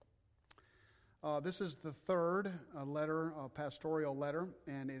This is the third letter, pastoral letter,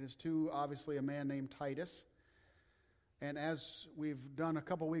 and it is to, obviously, a man named Titus. And as we've done a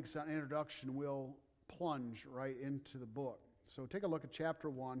couple weeks on introduction, we'll plunge right into the book. So take a look at chapter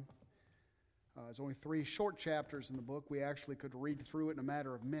 1. There's only 3 short chapters in the book. We actually could read through it in a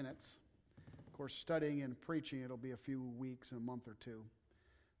matter of minutes. Of course, studying and preaching, it'll be a few weeks, a month or two.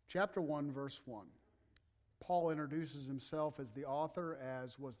 Chapter 1, verse 1. Paul introduces himself as the author,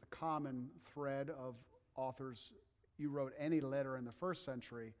 as was the common thread of authors. You wrote any letter in the first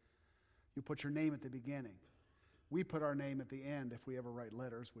century, you put your name at the beginning. We put our name at the end if we ever write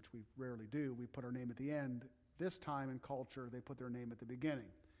letters, which we rarely do. We put our name at the end. This time in culture, they put their name at the beginning,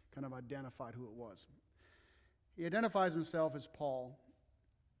 kind of identified who it was. He identifies himself as Paul,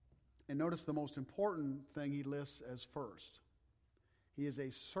 and notice the most important thing he lists as first. He is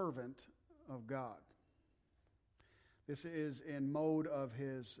a servant of God. This is in mode of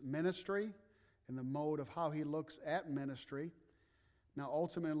his ministry, in the mode of how he looks at ministry. Now,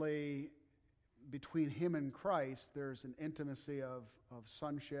 ultimately, between him and Christ, there's an intimacy of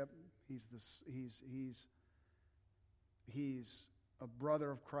sonship. He's a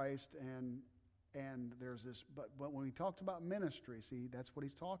brother of Christ, and there's this. But when he talked about ministry, see, that's what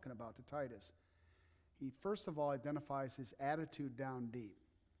he's talking about to Titus. He first of all identifies his attitude down deep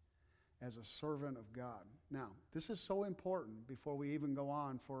as a servant of God. Now, this is so important before we even go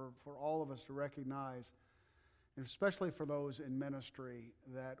on for all of us to recognize, and especially for those in ministry,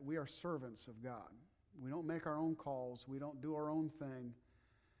 that we are servants of God. We don't make our own calls. We don't do our own thing.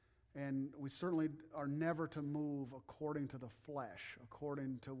 And we certainly are never to move according to the flesh,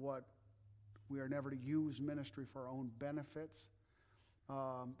 according to what we are never to use ministry for our own benefits.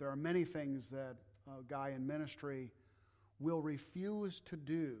 There are many things that a guy in ministry will refuse to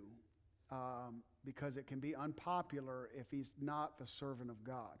do because it can be unpopular if he's not the servant of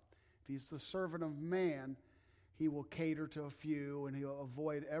God. If he's the servant of man, he will cater to a few, and he'll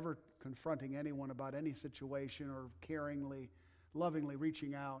avoid ever confronting anyone about any situation or caringly, lovingly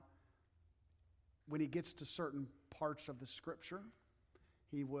reaching out. When he gets to certain parts of the Scripture,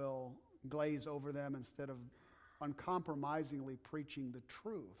 he will glaze over them instead of uncompromisingly preaching the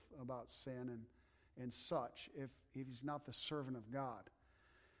truth about sin and such, if he's not the servant of God.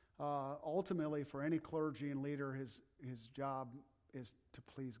 Ultimately, for any clergy and leader, his job is to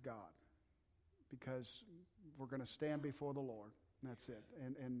please God, because we're going to stand before the Lord. That's it.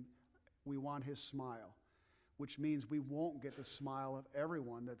 And we want his smile, which means we won't get the smile of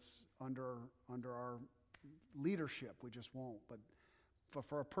everyone that's under our leadership. We just won't. But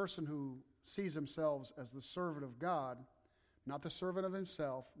for a person who sees themselves as the servant of God, not the servant of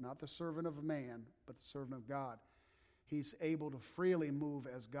himself, not the servant of man, but the servant of God, he's able to freely move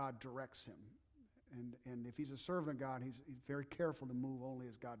as God directs him. And if he's a servant of God, he's very careful to move only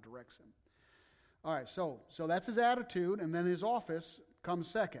as God directs him. All right, so that's his attitude, and then his office comes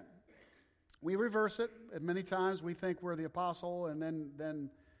second. We reverse it. Many times we think we're the apostle, and then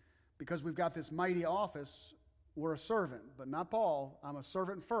because we've got this mighty office, we're a servant. But not Paul. I'm a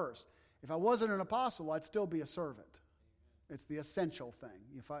servant first. If I wasn't an apostle, I'd still be a servant. It's the essential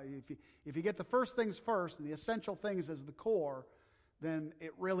thing. If you get the first things first and the essential things as the core, then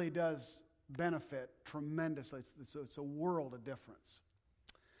it really does benefit tremendously. It's a world of difference.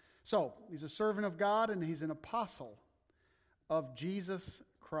 So, he's a servant of God, and he's an apostle of Jesus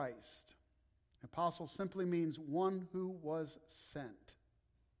Christ. Apostle simply means one who was sent.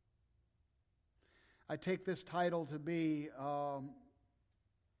 I take this title to be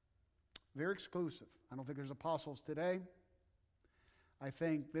very exclusive. I don't think there's apostles today. I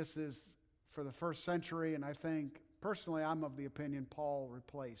think this is for the first century, and I think, personally, I'm of the opinion Paul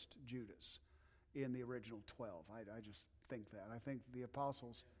replaced Judas in the original 12. I just think that. I think the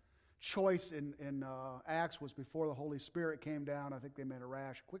apostles' choice in Acts was before the Holy Spirit came down. I think they made a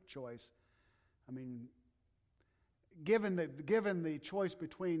rash, quick choice. I mean, given the choice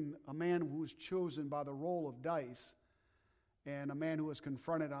between a man who was chosen by the roll of dice and a man who was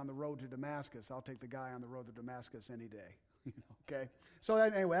confronted on the road to Damascus, I'll take the guy on the road to Damascus any day. Okay? So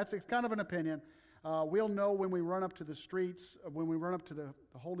anyway, it's kind of an opinion. We'll know when we run up to the streets, when we run up to the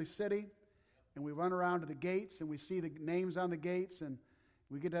holy city, and we run around to the gates, and we see the names on the gates, and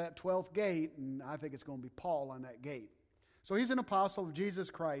we get to that 12th gate, and I think it's going to be Paul on that gate. So he's an apostle of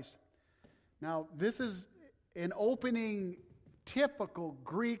Jesus Christ. Now, this is an opening, typical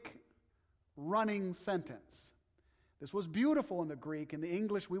Greek running sentence. This was beautiful in the Greek. In the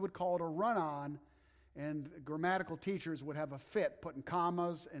English, we would call it a run-on, and grammatical teachers would have a fit putting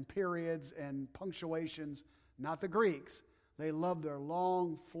commas and periods and punctuations. Not the Greeks. They loved their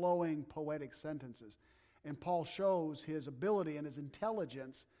long, flowing, poetic sentences. And Paul shows his ability and his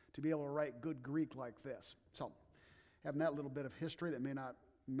intelligence to be able to write good Greek like this. So, having that little bit of history that may not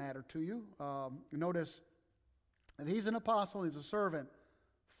matter to you, notice that he's an apostle, he's a servant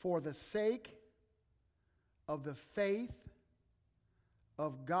for the sake of the faith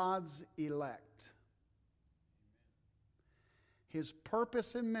of God's elect. His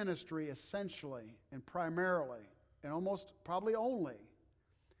purpose in ministry essentially and primarily, and almost probably only,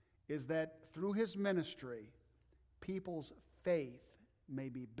 is that through his ministry, people's faith may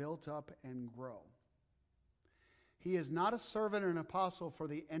be built up and grow. He is not a servant and an apostle for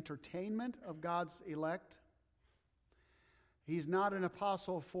the entertainment of God's elect. He's not an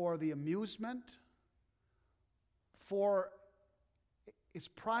apostle for the amusement, for his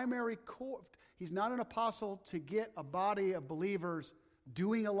primary core. He's not an apostle to get a body of believers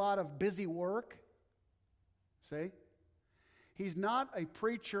doing a lot of busy work. See? He's not a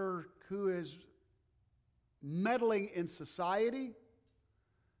preacher who is meddling in society,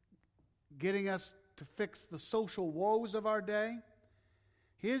 getting us to fix the social woes of our day.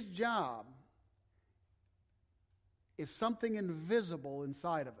 His job is something invisible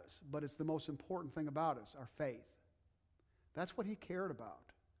inside of us, but it's the most important thing about us, our faith. That's what he cared about.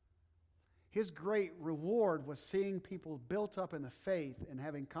 His great reward was seeing people built up in the faith and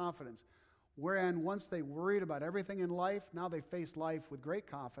having confidence, wherein once they worried about everything in life, now they face life with great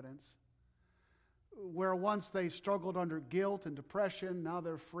confidence. Where once they struggled under guilt and depression, now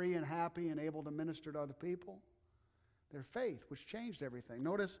they're free and happy and able to minister to other people. Their faith, which changed everything.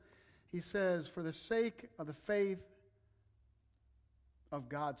 Notice he says, for the sake of the faith of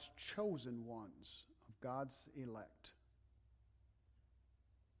God's chosen ones, of God's elect.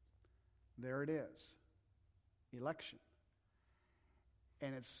 There it is. Election.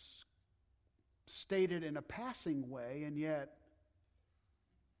 And it's stated in a passing way, and yet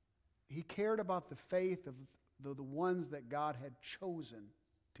he cared about the faith of the ones that God had chosen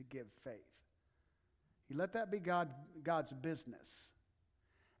to give faith. He let that be God's business.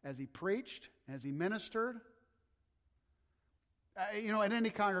 As he preached, as he ministered, at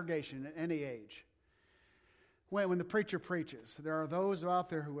any congregation, at any age. When the preacher preaches, there are those out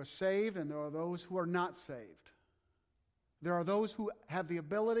there who are saved and there are those who are not saved. There are those who have the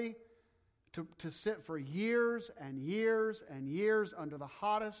ability to sit for years and years and years under the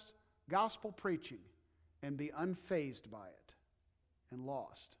hottest gospel preaching and be unfazed by it and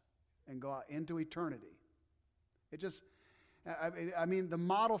lost and go out into eternity. The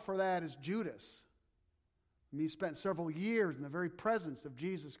model for that is Judas. He spent several years in the very presence of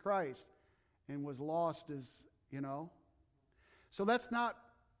Jesus Christ and was lost as, So that's not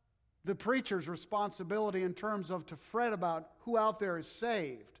the preacher's responsibility in terms of to fret about who out there is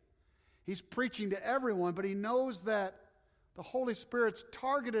saved. He's preaching to everyone, but he knows that the Holy Spirit's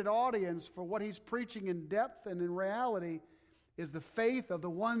targeted audience for what he's preaching in depth and in reality is the faith of the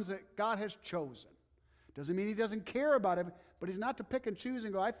ones that God has chosen. Doesn't mean he doesn't care about it, but he's not to pick and choose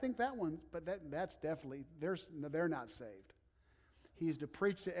and go, I think that one, but that's definitely, they're not saved. He's to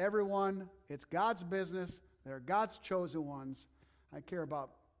preach to everyone. It's God's business. They're God's chosen ones. I care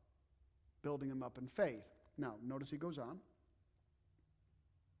about building them up in faith. Now, notice he goes on.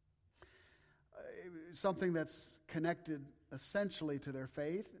 Something that's connected essentially to their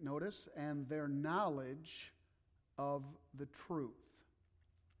faith, notice, and their knowledge of the truth.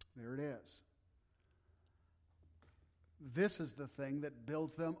 There it is. This is the thing that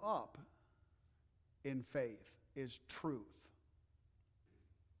builds them up in faith, is truth.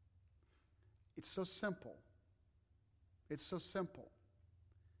 It's so simple. It's so simple.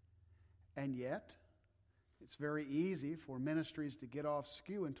 And yet, it's very easy for ministries to get off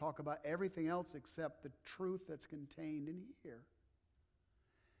skew and talk about everything else except the truth that's contained in here.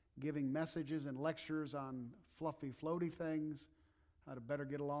 Giving messages and lectures on fluffy, floaty things, how to better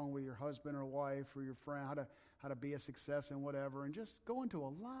get along with your husband or wife or your friend, how to be a success and whatever, and just go into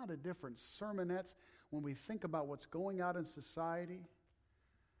a lot of different sermonettes when we think about what's going on in society,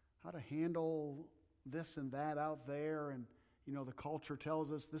 how to handle this and that out there, and the culture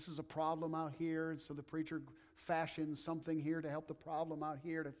tells us this is a problem out here, and so the preacher fashions something here to help the problem out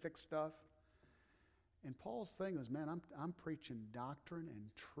here to fix stuff. And Paul's thing was, man, I'm preaching doctrine and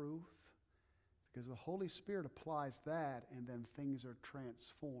truth because the Holy Spirit applies that, and then things are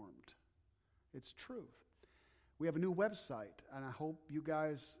transformed. It's truth. We have a new website, and I hope you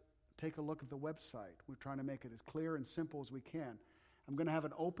guys take a look at the website. We're trying to make it as clear and simple as we can. I'm going to have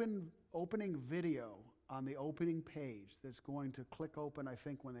an opening video on the opening page that's going to click open, I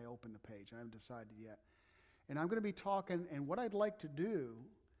think, when they open the page. I haven't decided yet. And I'm going to be talking, and what I'd like to do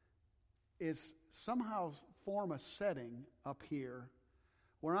is somehow form a setting up here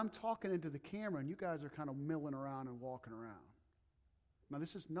where I'm talking into the camera and you guys are kind of milling around and walking around. Now,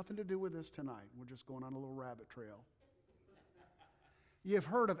 this has nothing to do with this tonight. We're just going on a little rabbit trail. You've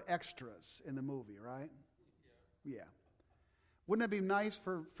heard of extras in the movie, right? Yeah. Wouldn't it be nice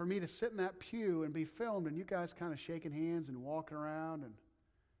for me to sit in that pew and be filmed and you guys kind of shaking hands and walking around, and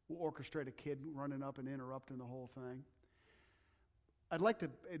we'll orchestrate a kid running up and interrupting the whole thing? I'd like to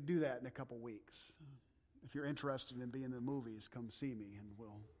do that in a couple weeks. If you're interested in being in the movies, come see me and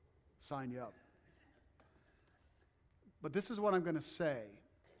we'll sign you up. But this is what I'm going to say.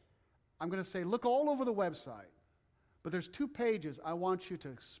 I'm going to say, look all over the website. But there's 2 pages I want you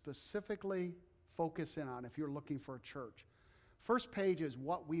to specifically focus in on if you're looking for a church. First page is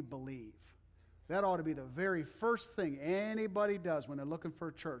what we believe. That ought to be the very first thing anybody does when they're looking for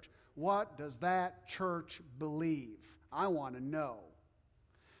a church. What does that church believe? I want to know.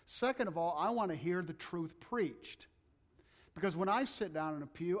 Second of all, I want to hear the truth preached. Because when I sit down in a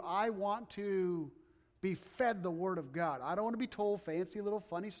pew, I want to be fed the Word of God. I don't want to be told fancy little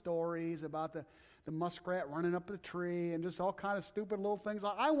funny stories about the muskrat running up the tree and just all kind of stupid little things.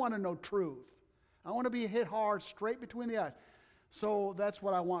 I want to know truth. I want to be hit hard straight between the eyes. So that's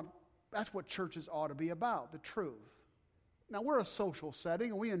what I want. That's what churches ought to be about, the truth. Now, we're a social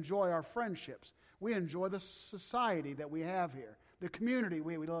setting, and we enjoy our friendships. We enjoy the society that we have here, the community.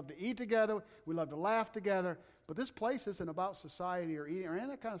 We love to eat together. We love to laugh together. But this place isn't about society or eating or any of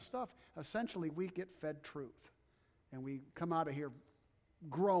that kind of stuff. Essentially, we get fed truth, and we come out of here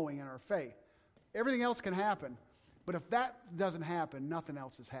growing in our faith. Everything else can happen, but if that doesn't happen, nothing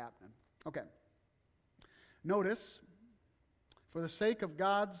else is happening. Okay. Notice, for the sake of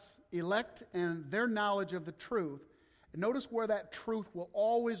God's elect and their knowledge of the truth, notice where that truth will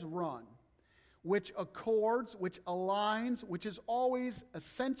always run, which accords, which aligns, which is always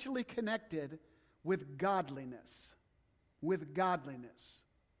essentially connected with godliness. With godliness.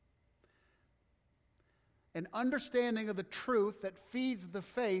 An understanding of the truth that feeds the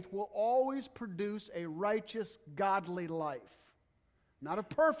faith will always produce a righteous, godly life. Not a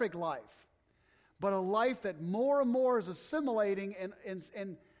perfect life, but a life that more and more is assimilating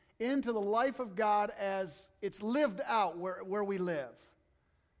and into the life of God as it's lived out where we live.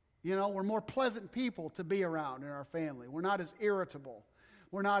 You know, we're more pleasant people to be around in our family. We're not as irritable.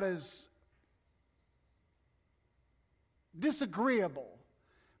 We're not as disagreeable.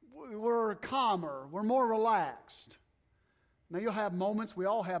 We're calmer. We're more relaxed. Now, you'll have moments. We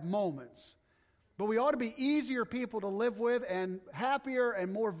all have moments. But we ought to be easier people to live with and happier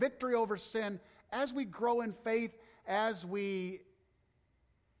and more victory over sin as we grow in faith, as we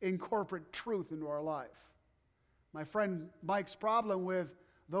incorporate truth into our life. My friend Mike's problem with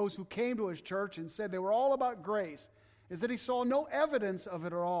those who came to his church and said they were all about grace is that he saw no evidence of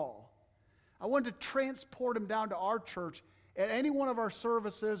it at all. I wanted to transport him down to our church at any one of our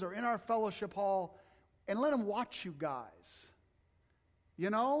services or in our fellowship hall and let him watch you guys. You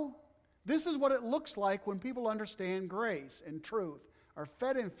know, this is what it looks like when people understand grace and truth, are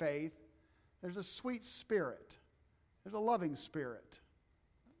fed in faith. There's a sweet spirit. There's a loving spirit.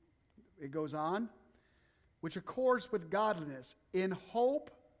 It goes on, which accords with godliness in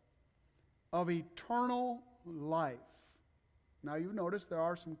hope of eternal life. Now you notice there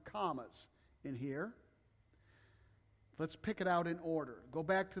are some commas in here. Let's pick it out in order. Go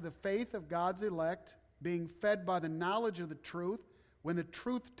back to the faith of God's elect, being fed by the knowledge of the truth. When the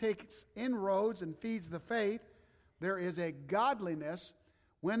truth takes inroads and feeds the faith, there is a godliness.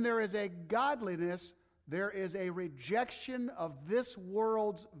 When there is a godliness, there is a rejection of this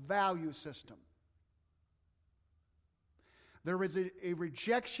world's value system. There is a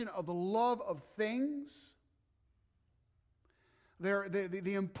rejection of the love of things.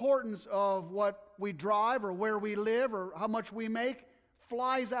 The importance of what we drive or where we live or how much we make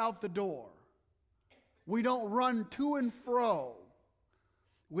flies out the door. We don't run to and fro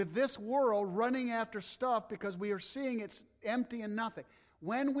with this world running after stuff because we are seeing it's empty and nothing.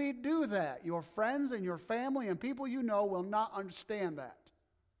 When we do that, your friends and your family and people you know will not understand that.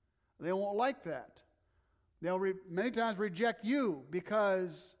 They won't like that. They'll many times reject you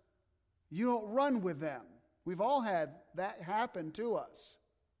because you don't run with them. We've all had that happen to us.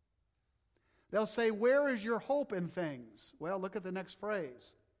 They'll say, where is your hope in things? Well, look at the next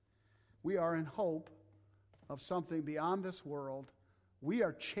phrase. We are in hope of something beyond this world. We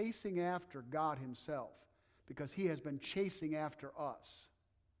are chasing after God Himself because He has been chasing after us.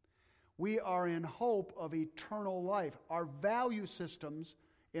 We are in hope of eternal life. Our value systems,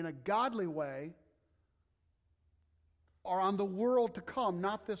 in a godly way, are on the world to come,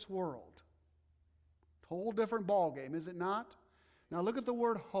 not this world. Whole different ballgame, is it not? Now look at the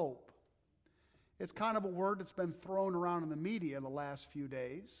word hope. It's kind of a word that's been thrown around in the media the last few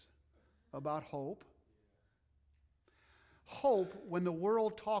days about hope. Hope, when the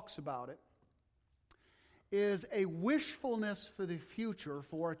world talks about it, is a wishfulness for the future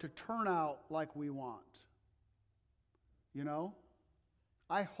for it to turn out like we want. You know?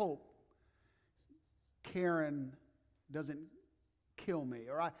 I hope Karen doesn't kill me.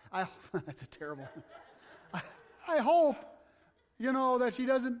 Or I that's a terrible I hope, that she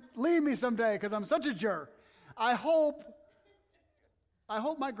doesn't leave me someday because I'm such a jerk. I hope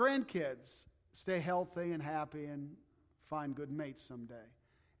my grandkids stay healthy and happy and find good mates someday.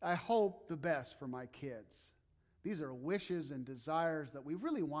 I hope the best for my kids. These are wishes and desires that we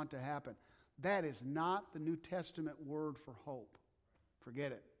really want to happen. That is not the New Testament word for hope.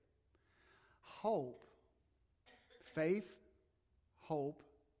 Forget it. Hope, faith, hope,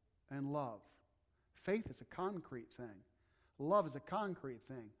 and love. Faith is a concrete thing. Love is a concrete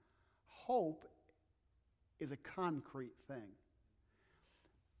thing. Hope is a concrete thing.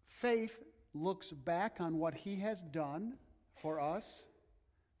 Faith looks back on what He has done for us,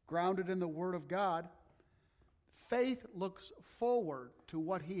 grounded in the Word of God. Faith looks forward to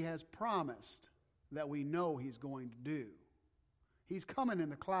what He has promised that we know He's going to do. He's coming in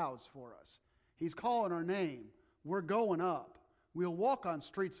the clouds for us. He's calling our name. We're going up. We'll walk on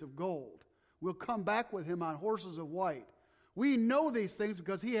streets of gold. We'll come back with Him on horses of white. We know these things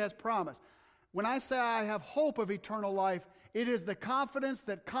because He has promised. When I say I have hope of eternal life, it is the confidence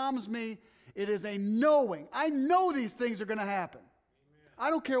that calms me. It is a knowing. I know these things are going to happen. Amen. I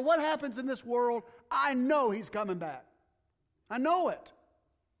don't care what happens in this world. I know He's coming back. I know it.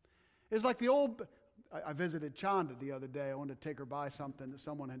 It's like the old... I visited Chanda the other day. I wanted to take her by something that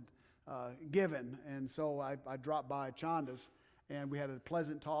someone had given. And so I dropped by Chanda's, and we had a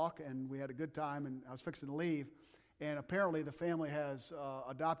pleasant talk, and we had a good time, and I was fixing to leave. And apparently the family has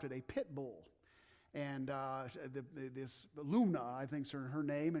adopted a pit bull. And this Luna, I think is her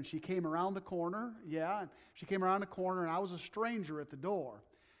name, and she came around the corner. Yeah, she came around the corner, and I was a stranger at the door.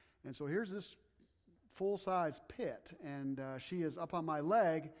 And so here's this full-size pit, and she is up on my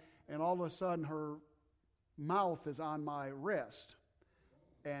leg, and all of a sudden her mouth is on my wrist,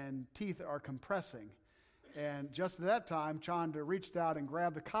 and teeth are compressing. And just at that time, Chanda reached out and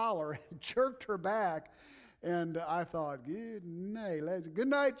grabbed the collar and jerked her back. And I thought, good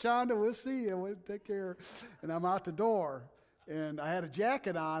night, Chanda. We'll see you. We'll take care. And I'm out the door. And I had a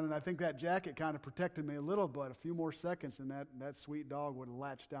jacket on, and I think that jacket kind of protected me a little bit. A few more seconds, and that sweet dog would have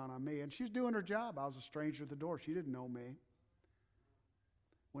latched down on me. And she was doing her job. I was a stranger at the door. She didn't know me.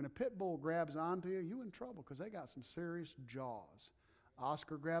 When a pit bull grabs onto you, you're in trouble because they got some serious jaws.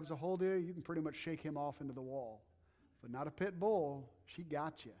 Oscar grabs a hold of you, you can pretty much shake him off into the wall. But not a pit bull. She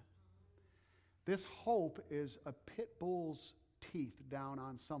got you. This hope is a pit bull's teeth down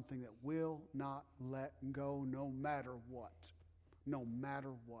on something that will not let go no matter what. No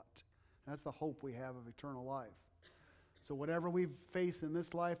matter what. That's the hope we have of eternal life. So whatever we face in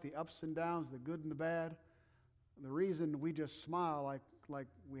this life, the ups and downs, the good and the bad, the reason we just smile like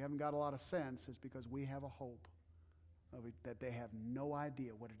we haven't got a lot of sense is because we have a hope of it, that they have no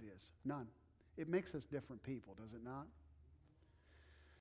idea what it is. None. It makes us different people, does it not?